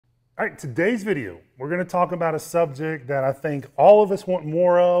All right, today's video, we're going to talk about a subject that I think all of us want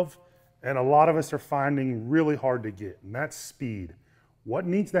more of, and a lot of us are finding really hard to get, and that's speed. What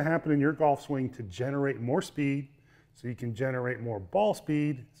needs to happen in your golf swing to generate more speed so you can generate more ball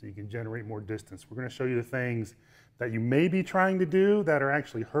speed, so you can generate more distance? We're going to show you the things that you may be trying to do that are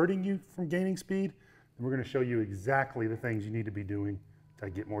actually hurting you from gaining speed, and we're going to show you exactly the things you need to be doing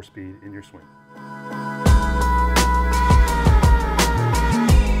to get more speed in your swing.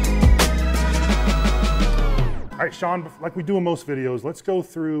 All right, Sean, like we do in most videos, let's go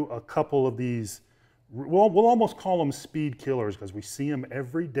through a couple of these. We'll almost call them speed killers because we see them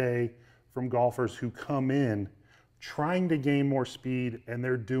every day from golfers who come in trying to gain more speed, and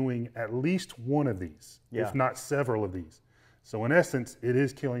they're doing at least one of these, if not several of these. So in essence, it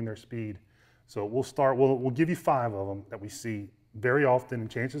is killing their speed. So we'll give you 5 of them that we see very often, and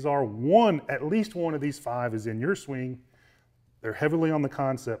chances are at least one of these 5 is in your swing. They're heavily on the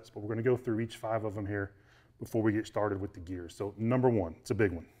concepts, but we're going to go through each 5 of them here before we get started with the gears. So number 1, it's a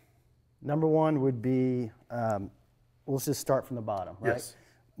big one. Number 1 would be, let's just start from the bottom, right? Yes.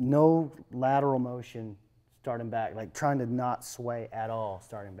 No lateral motion starting back, like trying to not sway at all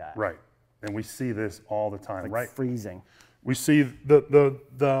starting back. Right, and we see this all the time, like right? Freezing. We see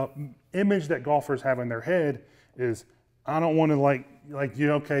the image that golfers have in their head is, I don't want to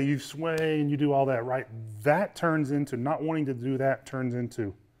okay, you sway and you do all that, right? That turns into, not wanting to do that turns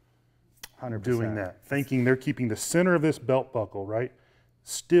into 100%. Doing that, thinking they're keeping the center of this belt buckle, right,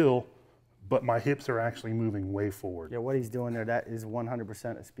 still, but my hips are actually moving way forward. Yeah, what he's doing there, that is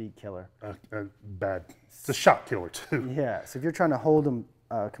 100% a speed killer. Bad. It's a shot killer too. Yeah, so if you're trying to hold them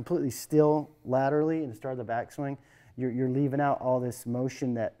completely still laterally and start the backswing, you're leaving out all this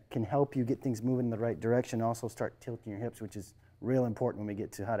motion that can help you get things moving in the right direction, also start tilting your hips, which is real important when we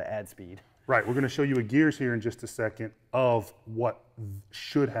get to how to add speed. Right, we're going to show you a gears here in just a second of what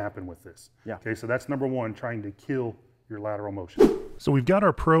should happen with this. Yeah. Okay, so that's number 1, trying to kill your lateral motion. So we've got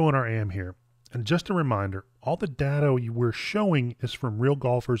our Pro and our AM here. And just a reminder, all the data we're showing is from real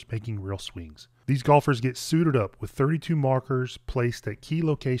golfers making real swings. These golfers get suited up with 32 markers placed at key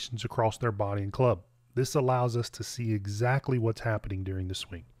locations across their body and club. This allows us to see exactly what's happening during the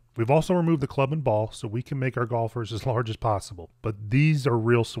swing. We've also removed the club and ball so we can make our golfers as large as possible. But these are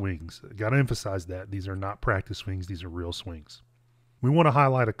real swings. Got to emphasize that. These are not practice swings. These are real swings. We want to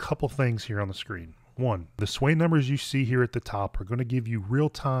highlight a couple things here on the screen. 1, the sway numbers you see here at the top are going to give you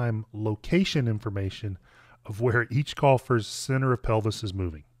real-time location information of where each golfer's center of pelvis is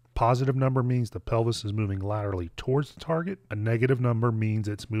moving. Positive number means the pelvis is moving laterally towards the target. A negative number means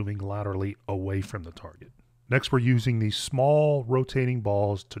it's moving laterally away from the target. Next, we're using these small rotating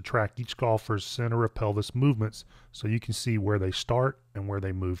balls to track each golfer's center of pelvis movements so you can see where they start and where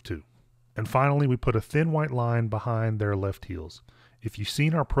they move to. And finally, we put a thin white line behind their left heels. If you've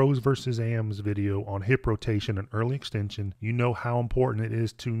seen our Pros versus AMs video on hip rotation and early extension, you know how important it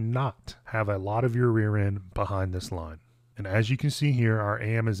is to not have a lot of your rear end behind this line. And as you can see here, our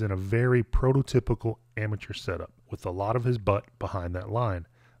AM is in a very prototypical amateur setup with a lot of his butt behind that line.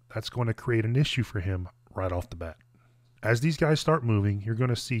 That's going to create an issue for him right off the bat. As these guys start moving, you're going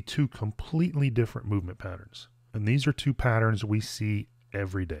to see 2 completely different movement patterns. And these are 2 patterns we see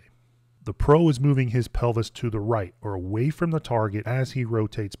every day. The Pro is moving his pelvis to the right or away from the target as he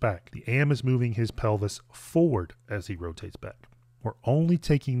rotates back. The AM is moving his pelvis forward as he rotates back. We're only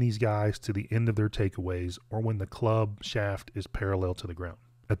taking these guys to the end of their takeaways or when the club shaft is parallel to the ground.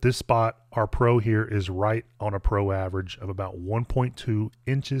 At this spot, our Pro here is right on a Pro average of about 1.2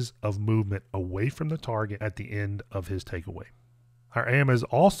 inches of movement away from the target at the end of his takeaway. Our AM has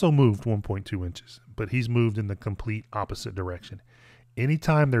also moved 1.2 inches, but he's moved in the complete opposite direction.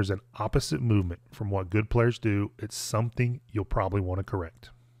 Anytime there's an opposite movement from what good players do, it's something you'll probably want to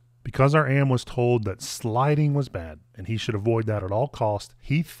correct. Because our AM was told that sliding was bad and he should avoid that at all costs,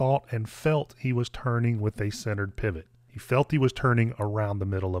 he thought and felt he was turning with a centered pivot. He felt he was turning around the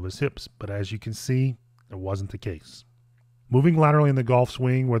middle of his hips, but as you can see, it wasn't the case. Moving laterally in the golf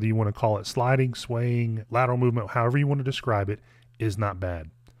swing, whether you want to call it sliding, swaying, lateral movement, however you want to describe it, is not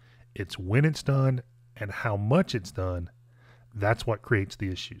bad. It's when it's done and how much it's done, that's what creates the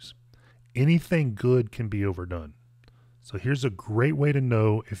issues. Anything good can be overdone. So here's a great way to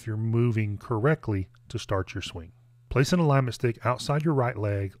know if you're moving correctly to start your swing. Place an alignment stick outside your right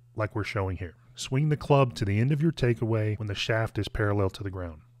leg like we're showing here. Swing the club to the end of your takeaway when the shaft is parallel to the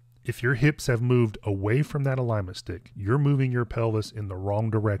ground. If your hips have moved away from that alignment stick, you're moving your pelvis in the wrong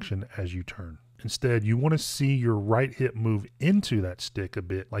direction as you turn. Instead, you want to see your right hip move into that stick a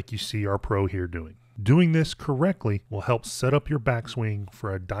bit like you see our Pro here doing. Doing this correctly will help set up your backswing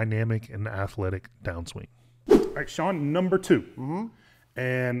for a dynamic and athletic downswing. All right, Sean, number 2.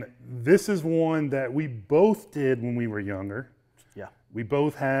 And this is one that we both did when we were younger. Yeah. We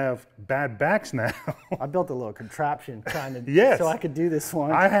both have bad backs now. I built a little contraption trying to, Yes. so I could do this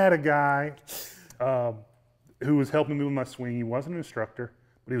one. I had a guy who was helping me with my swing. He wasn't an instructor,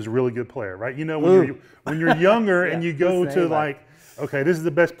 but he was a really good player, right? You know, when you're younger and you go to like, okay, this is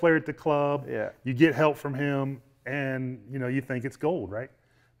the best player at the club. Yeah. You get help from him and, you know, you think it's gold, right?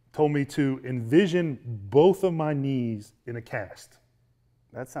 Told me to envision both of my knees in a cast.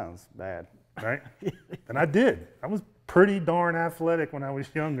 That sounds bad. Right? And I did. I was pretty darn athletic when I was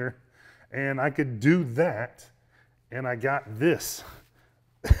younger, and I could do that, and I got this.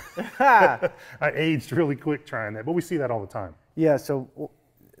 I aged really quick trying that, but we see that all the time. Yeah, so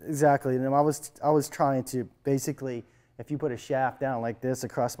exactly. And I was trying to basically, if you put a shaft down like this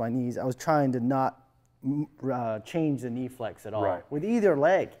across my knees, I was trying to not change the knee flex at all, Right. with either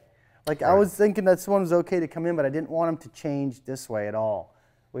leg. Like I was thinking that one was okay to come in, but I didn't want him to change this way at all,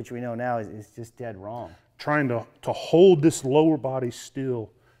 which we know now is just dead wrong. Trying to hold this lower body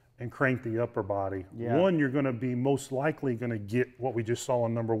still and crank the upper body. Yeah. One, you're going to be most likely going to get what we just saw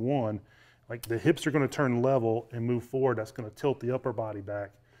on number one. Like the hips are going to turn level and move forward. That's going to tilt the upper body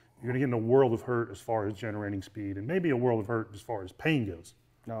back. You're going to get in a world of hurt as far as generating speed, and maybe a world of hurt as far as pain goes.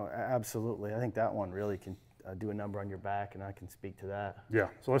 No, absolutely. I think that one really can do a number on your back, and I can speak to that. Yeah,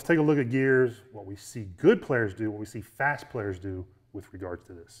 so let's take a look at gears, what we see good players do, what we see fast players do with regards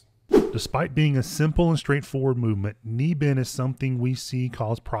to this. Despite being a simple and straightforward movement, knee bend is something we see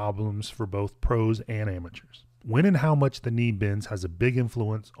cause problems for both pros and amateurs. When and how much the knee bends has a big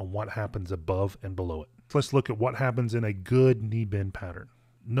influence on what happens above and below it. So let's look at what happens in a good knee bend pattern.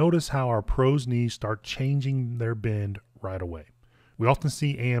 Notice how our pros' knees start changing their bend right away. We often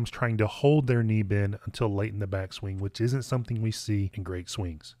see AMs trying to hold their knee bend until late in the backswing, which isn't something we see in great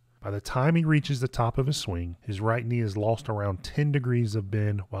swings. By the time he reaches the top of his swing, his right knee has lost around 10 degrees of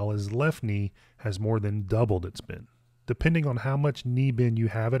bend, while his left knee has more than doubled its bend. Depending on how much knee bend you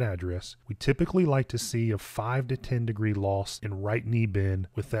have at address, we typically like to see a 5 to 10 degree loss in right knee bend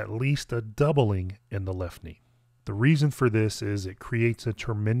with at least a doubling in the left knee. The reason for this is it creates a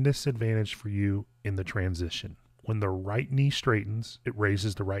tremendous advantage for you in the transition. When the right knee straightens, it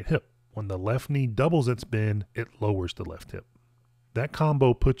raises the right hip. When the left knee doubles its bend, it lowers the left hip. That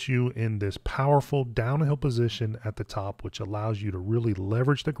combo puts you in this powerful downhill position at the top, which allows you to really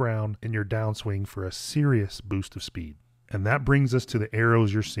leverage the ground in your downswing for a serious boost of speed. And that brings us to the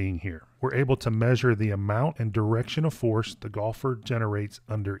arrows you're seeing here. We're able to measure the amount and direction of force the golfer generates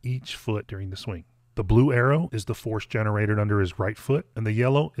under each foot during the swing. The blue arrow is the force generated under his right foot, and the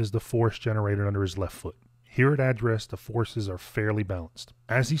yellow is the force generated under his left foot. Here at address, the forces are fairly balanced.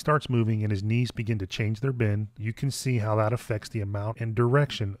 As he starts moving and his knees begin to change their bend, you can see how that affects the amount and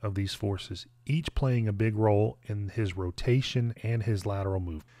direction of these forces, each playing a big role in his rotation and his lateral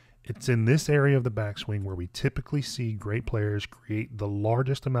move. It's in this area of the backswing where we typically see great players create the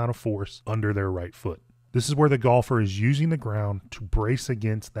largest amount of force under their right foot. This is where the golfer is using the ground to brace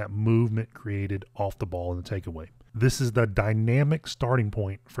against that movement created off the ball in the takeaway. This is the dynamic starting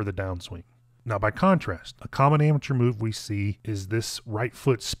point for the downswing. Now, by contrast, a common amateur move we see is this right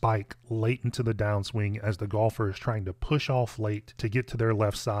foot spike late into the downswing as the golfer is trying to push off late to get to their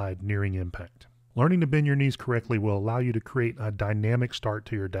left side nearing impact. Learning to bend your knees correctly will allow you to create a dynamic start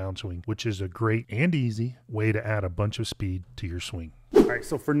to your downswing, which is a great and easy way to add a bunch of speed to your swing. All right,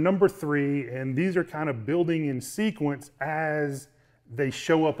 so for number 3, and these are kind of building in sequence as they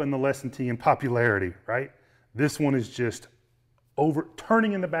show up in the lesson tee in popularity, right? This one is just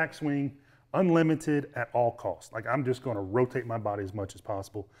turning in the backswing, unlimited at all costs. Like I'm just going to rotate my body as much as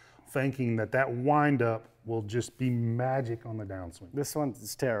possible, thinking that wind up will just be magic on the downswing. This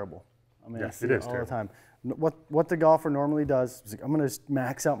one's terrible. I mean, Yes, I see it is all terrible. the time. What the golfer normally does is like, I'm going to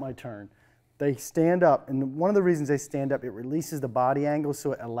max out my turn. They stand up, and one of the reasons they stand up, it releases the body angle,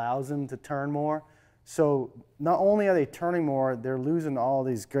 so it allows them to turn more. So not only are they turning more, they're losing all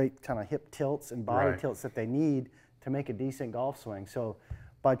these great kind of hip tilts and body tilts that they need to make a decent golf swing. So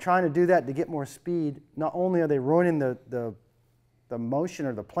by trying to do that to get more speed, not only are they ruining the motion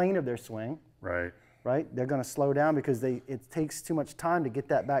or the plane of their swing, right? They're going to slow down because it takes too much time to get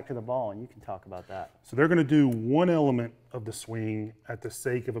that back to the ball, and you can talk about that. So they're going to do one element of the swing at the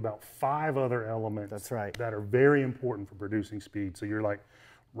sake of about 5 other elements. That's right. That are very important for producing speed. So you're like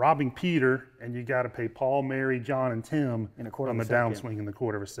robbing Peter, and you got to pay Paul, Mary, John, and Tim on the downswing in the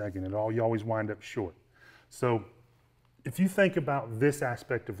quarter of a second. You always wind up short. So if you think about this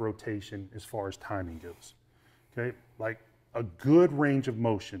aspect of rotation as far as timing goes, okay, like a good range of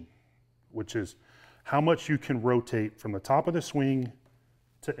motion, which is how much you can rotate from the top of the swing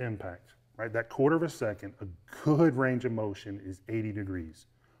to impact. right? That quarter of a second, a good range of motion is 80 degrees.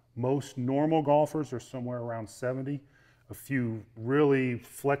 Most normal golfers are somewhere around 70. A few really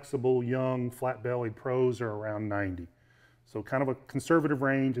flexible, young, flat-bellied pros are around 90. So kind of a conservative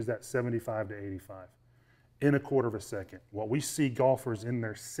range is that 75 to 85 in a quarter of a second. What we see golfers in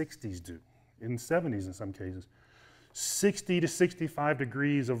their 60s do, in 70s in some cases, 60 to 65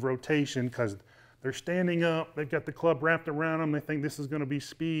 degrees of rotation because they're standing up, they've got the club wrapped around them, they think this is going to be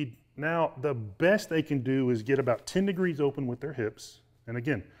speed. Now, the best they can do is get about 10 degrees open with their hips. And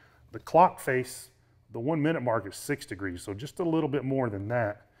again, the clock face, the 1 minute mark is 6 degrees, so just a little bit more than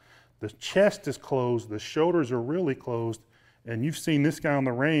that. The chest is closed, the shoulders are really closed, and you've seen this guy on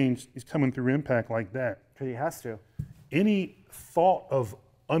the range, he's coming through impact like that. Because he has to. Any thought of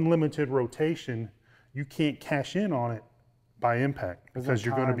unlimited rotation, you can't cash in on it by impact because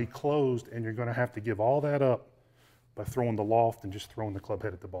you're going to be closed and you're going to have to give all that up by throwing the loft and just throwing the club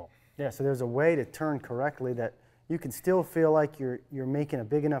head at the ball. Yeah, so there's a way to turn correctly that you can still feel like you're making a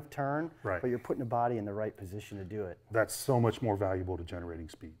big enough turn, right, but you're putting the body in the right position to do it. That's so much more valuable to generating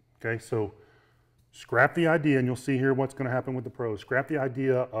speed. Okay, so scrap the idea, and you'll see here what's going to happen with the pros. Scrap the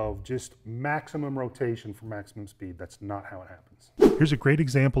idea of just maximum rotation for maximum speed. That's not how it happens. Here's a great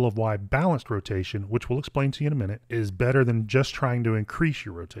example of why balanced rotation, which we'll explain to you in a minute, is better than just trying to increase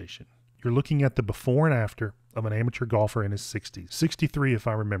your rotation. You're looking at the before and after of an amateur golfer in his 60s, 63 if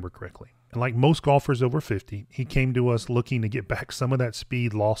I remember correctly. And like most golfers over 50, he came to us looking to get back some of that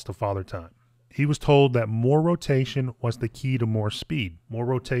speed lost to Father Time. He was told that more rotation was the key to more speed, more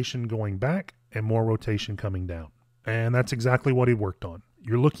rotation going back and more rotation coming down. And that's exactly what he worked on.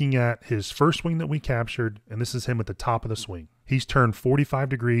 You're looking at his first swing that we captured, and this is him at the top of the swing. He's turned 45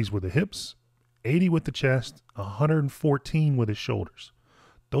 degrees with the hips, 80 with the chest, 114 with his shoulders.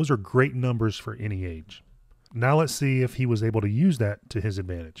 Those are great numbers for any age. Now let's see if he was able to use that to his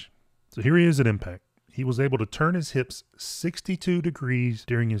advantage. So here he is at impact. He was able to turn his hips 62 degrees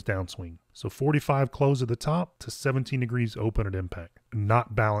during his downswing. So 45 close at the top to 17 degrees open at impact.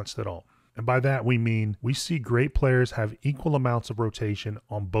 Not balanced at all. And by that we mean we see great players have equal amounts of rotation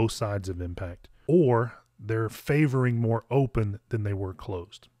on both sides of impact, or they're favoring more open than they were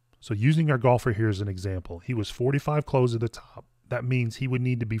closed. So using our golfer here as an example, he was 45 close at the top. That means he would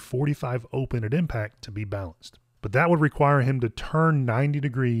need to be 45 open at impact to be balanced. But that would require him to turn 90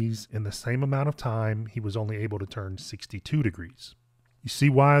 degrees in the same amount of time he was only able to turn 62 degrees. You see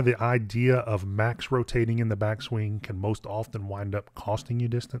why the idea of max rotating in the backswing can most often wind up costing you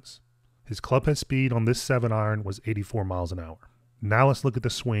distance? His clubhead speed on this 7-iron was 84 miles an hour. Now let's look at the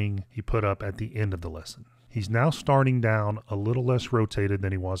swing he put up at the end of the lesson. He's now starting down a little less rotated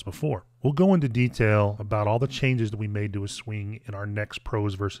than he was before. We'll go into detail about all the changes that we made to his swing in our next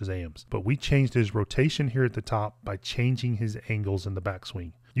pros versus AMs, but we changed his rotation here at the top by changing his angles in the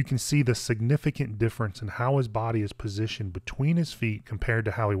backswing. You can see the significant difference in how his body is positioned between his feet compared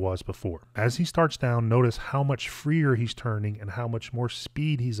to how he was before. As he starts down, notice how much freer he's turning and how much more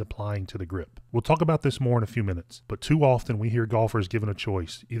speed he's applying to the grip. We'll talk about this more in a few minutes, but too often we hear golfers given a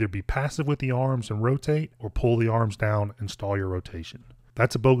choice: either be passive with the arms and rotate, or pull the arms down and stall your rotation.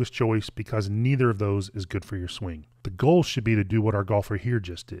 That's a bogus choice because neither of those is good for your swing. The goal should be to do what our golfer here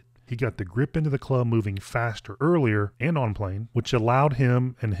just did. He got the grip into the club moving faster earlier and on plane, which allowed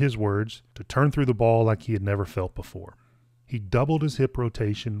him, in his words, to turn through the ball like he had never felt before. He doubled his hip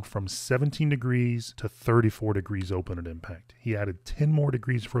rotation from 17 degrees to 34 degrees open at impact. He added 10 more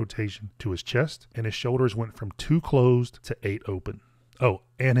degrees of rotation to his chest, and his shoulders went from 2 closed to 8 open. Oh,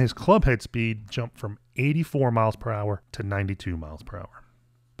 and his club head speed jumped from 84 miles per hour to 92 miles per hour.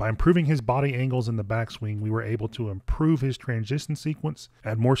 By improving his body angles in the backswing, we were able to improve his transition sequence,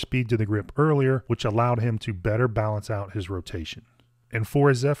 add more speed to the grip earlier, which allowed him to better balance out his rotation. And for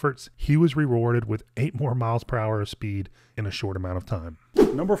his efforts, he was rewarded with 8 more miles per hour of speed in a short amount of time.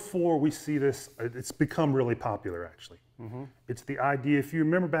 Number 4, we see this, it's become really popular actually. It's the idea, if you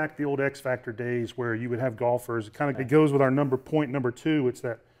remember back the old X Factor days where you would have golfers, it goes with our point number 2, it's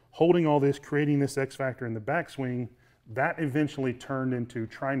that holding all this, creating this X Factor in the backswing, that eventually turned into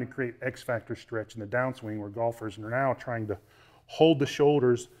trying to create X Factor stretch in the downswing, where golfers are now trying to hold the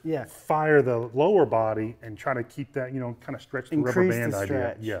shoulders, fire the lower body, and try to keep that, kind of stretch the rubber band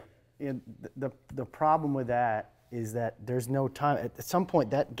idea. Yeah. And the problem with that is that there's no time. At some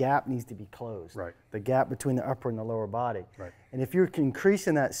point, that gap needs to be closed. Right. The gap between the upper and the lower body. Right. And if you're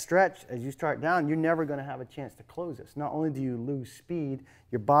increasing that stretch as you start down, you're never going to have a chance to close this. Not only do you lose speed,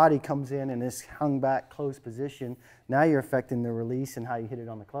 your body comes in this hung back, closed position. Now you're affecting the release and how you hit it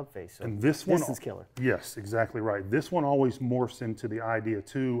on the club face. So and this one, distance killer. Yes, exactly right. This one always morphs into the idea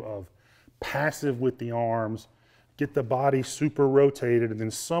too of passive with the arms, get the body super rotated, and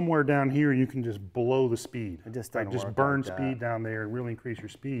then somewhere down here you can just blow the speed. It just right? doesn't Just work burn like speed that. down there and really increase your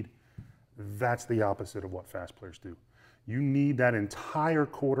speed. That's the opposite of what fast players do. You need that entire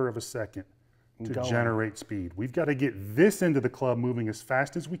quarter of a second to generate speed. We've got to get this end of the club moving as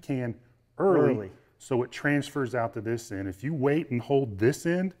fast as we can early. So it transfers out to this end. If you wait and hold this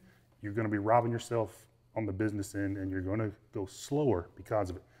end, you're going to be robbing yourself on the business end, and you're going to go slower because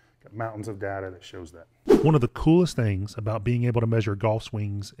of it. Got mountains of data that shows that. One of the coolest things about being able to measure golf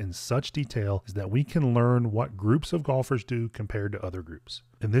swings in such detail is that we can learn what groups of golfers do compared to other groups.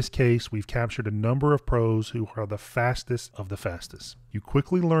 In this case, we've captured a number of pros who are the fastest of the fastest. You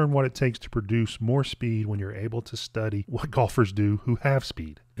quickly learn what it takes to produce more speed when you're able to study what golfers do who have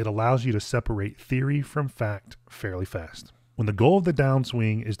speed. It allows you to separate theory from fact fairly fast. When the goal of the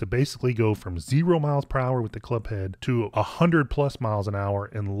downswing is to basically go from 0 miles per hour with the club head to 100+ miles an hour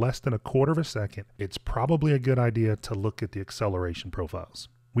in less than a quarter of a second, it's probably a good idea to look at the acceleration profiles.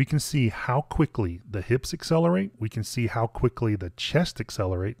 We can see how quickly the hips accelerate. We can see how quickly the chest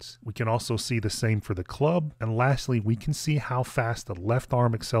accelerates. We can also see the same for the club. And lastly, we can see how fast the left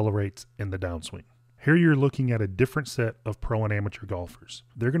arm accelerates in the downswing. Here you're looking at a different set of pro and amateur golfers.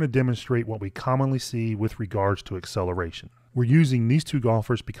 They're going to demonstrate what we commonly see with regards to acceleration. We're using these two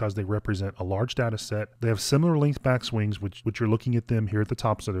golfers because they represent a large data set. They have similar length backswings, which you're looking at them here at the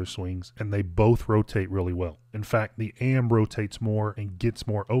tops of their swings, and they both rotate really well. In fact, the AM rotates more and gets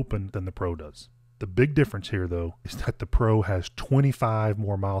more open than the pro does. The big difference here, though, is that the pro has 25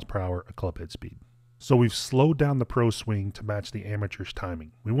 more miles per hour of club head speed. So we've slowed down the pro swing to match the amateur's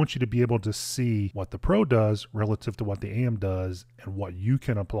timing. We want you to be able to see what the pro does relative to what the AM does and what you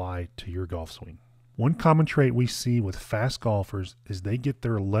can apply to your golf swing. One common trait we see with fast golfers is they get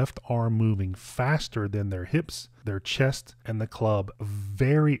their left arm moving faster than their hips, their chest, and the club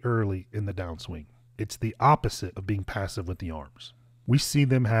very early in the downswing. It's the opposite of being passive with the arms. We see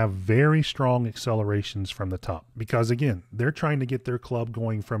them have very strong accelerations from the top because, again, they're trying to get their club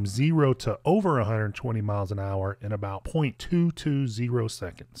going from 0 to over 120 miles an hour in about 0.220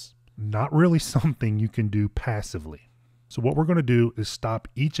 seconds. Not really something you can do passively. So what we're going to do is stop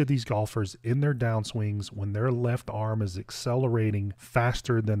each of these golfers in their downswings when their left arm is accelerating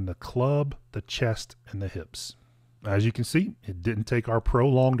faster than the club, the chest, and the hips. As you can see, it didn't take our pro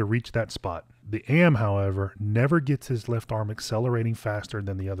long to reach that spot. The AM, however, never gets his left arm accelerating faster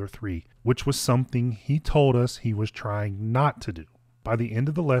than the other three, which was something he told us he was trying not to do. By the end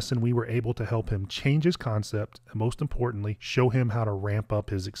of the lesson, we were able to help him change his concept and, most importantly, show him how to ramp up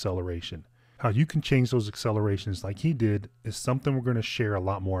his acceleration. How you can change those accelerations like he did is something we're going to share a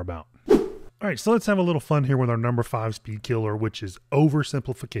lot more about. All right, so let's have a little fun here with our number 5 speed killer, which is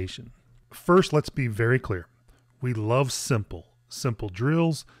oversimplification. First, let's be very clear. We love simple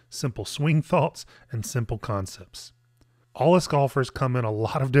drills, simple swing thoughts, and simple concepts. All us golfers come in a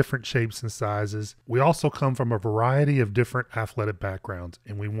lot of different shapes and sizes. We also come from a variety of different athletic backgrounds,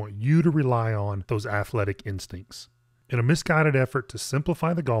 and we want you to rely on those athletic instincts. In a misguided effort to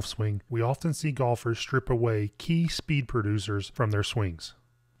simplify the golf swing, we often see golfers strip away key speed producers from their swings.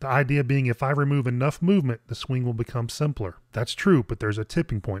 The idea being if I remove enough movement, the swing will become simpler. That's true, but there's a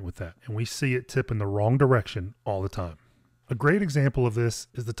tipping point with that, and we see it tip in the wrong direction all the time. A great example of this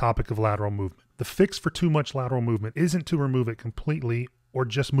is the topic of lateral movement. The fix for too much lateral movement isn't to remove it completely or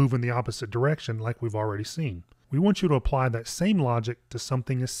just move in the opposite direction like we've already seen. We want you to apply that same logic to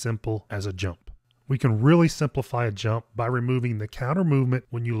something as simple as a jump. We can really simplify a jump by removing the counter movement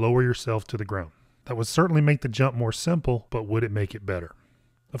when you lower yourself to the ground. That would certainly make the jump more simple, but would it make it better?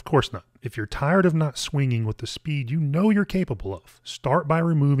 Of course not. If you're tired of not swinging with the speed you know you're capable of, start by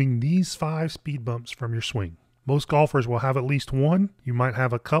removing these 5 speed bumps from your swing. Most golfers will have at least one, you might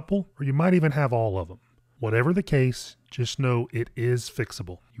have a couple, or you might even have all of them. Whatever the case, just know it is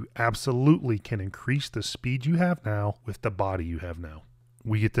fixable. You absolutely can increase the speed you have now with the body you have now.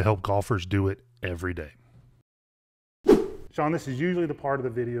 We get to help golfers do it every day. Sean, this is usually the part of the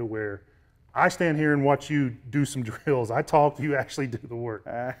video where I stand here and watch you do some drills. I talk, you actually do the work.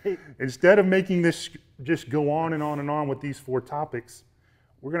 Instead of making this just go on and on and on with these 4 topics,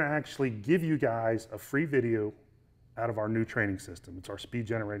 we're going to actually give you guys a free video out of our new training system. It's our speed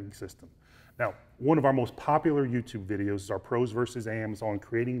generating system. Now, one of our most popular YouTube videos is our pros versus AMs on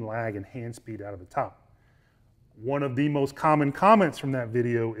creating lag and hand speed out of the top. One of the most common comments from that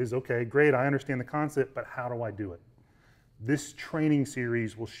video is, okay, great, I understand the concept, but how do I do it? This training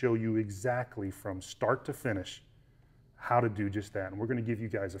series will show you exactly from start to finish how to do just that. And we're going to give you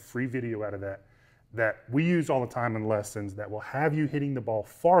guys a free video out of that we use all the time in lessons that will have you hitting the ball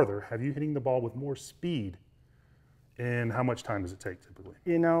farther, have you hitting the ball with more speed And how much time does it take typically?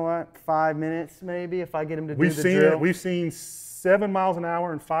 You know what, 5 minutes maybe if I get them to do the drill. We've seen it. We've seen 7 miles an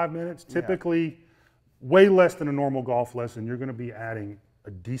hour in 5 minutes. Typically, way less than a normal golf lesson. You're going to be adding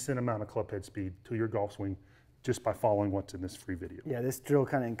a decent amount of club head speed to your golf swing just by following what's in this free video. Yeah, this drill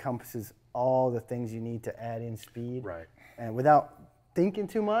kind of encompasses all the things you need to add in speed. Right. And without thinking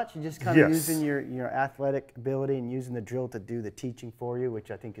too much, you're just kind of using your athletic ability and using the drill to do the teaching for you,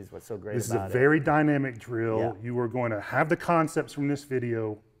 which I think is what's so great about it. This is a very dynamic drill. Yeah. You are going to have the concepts from this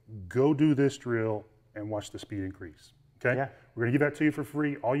video, go do this drill, and watch the speed increase. Okay? Yeah. We're going to give that to you for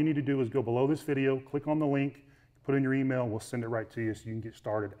free. All you need to do is go below this video, click on the link, put in your email, we'll send it right to you so you can get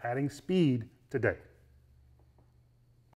started adding speed today.